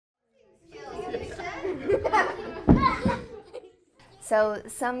So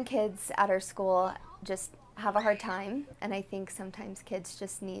some kids at our school just have a hard time, and I think sometimes kids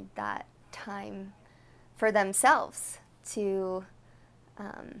just need that time for themselves to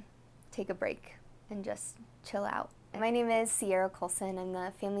take a break and just chill out. My name is Sierra Colson. I'm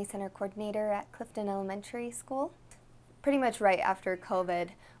the Family Center Coordinator at Clifton Elementary School. Pretty much right after COVID,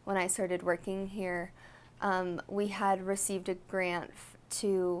 when I started working here, we had received a grant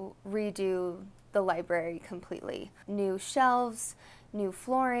to redo the library completely. New shelves, new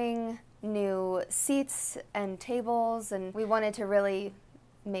flooring, new seats and tables, and we wanted to really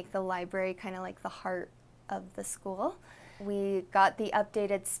make the library kind of like the heart of the school. We got the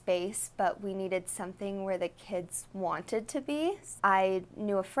updated space, but we needed something where the kids wanted to be. I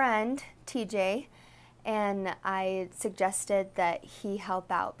knew a friend, TJ, and I suggested that he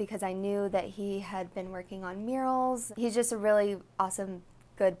help out because I knew that he had been working on murals. He's just a really awesome,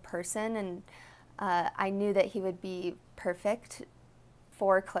 good person, and I knew that he would be perfect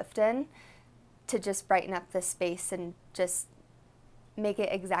for Clifton to just brighten up the space and just make it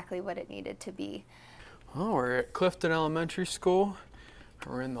exactly what it needed to be. Well, we're at Clifton Elementary School.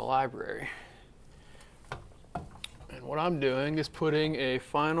 We're in the library. And what I'm doing is putting a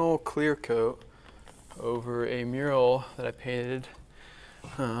final clear coat over a mural that I painted.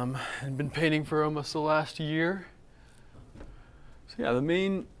 I've been painting for almost the last year. So yeah, the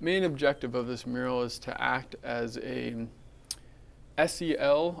main objective of this mural is to act as a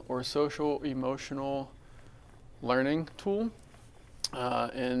SEL, or social emotional learning tool.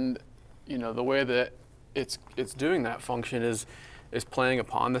 And you know, the way that it's doing that function is playing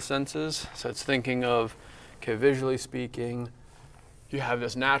upon the senses. So it's thinking of, okay, visually speaking, you have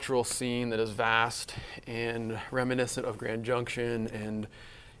this natural scene that is vast and reminiscent of Grand Junction, and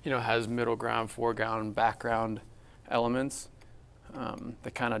you know, has middle ground, foreground, background elements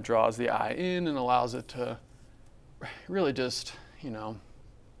that kind of draws the eye in and allows it to really just, you know,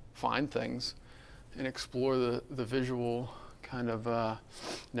 find things and explore the visual kind of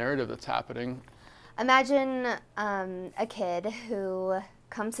narrative that's happening. Imagine a kid who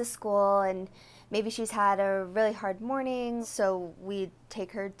comes to school and maybe she's had a really hard morning, so we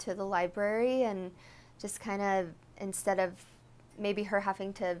take her to the library and just kind of, instead of maybe her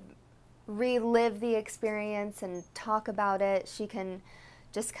having to relive the experience and talk about it, she can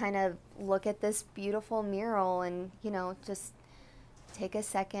just kind of look at this beautiful mural and, you know, just take a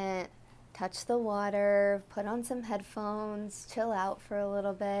second, touch the water, put on some headphones, chill out for a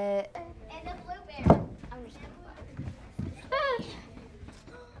little bit. And a blue bear. I'm just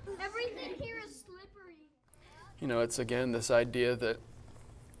Everything here is slippery. You know, it's again this idea that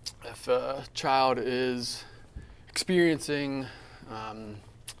if a child is experiencing, I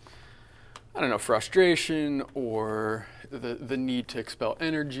don't know, frustration or the need to expel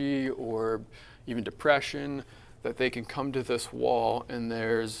energy or even depression, that they can come to this wall and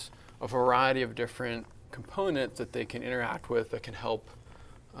there's a variety of different components that they can interact with that can help,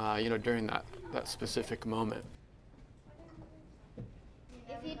 you know, during that specific moment.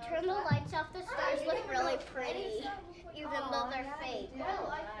 If you turn the lights off, the stars look really pretty, even though they're fake.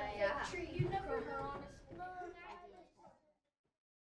 Yeah.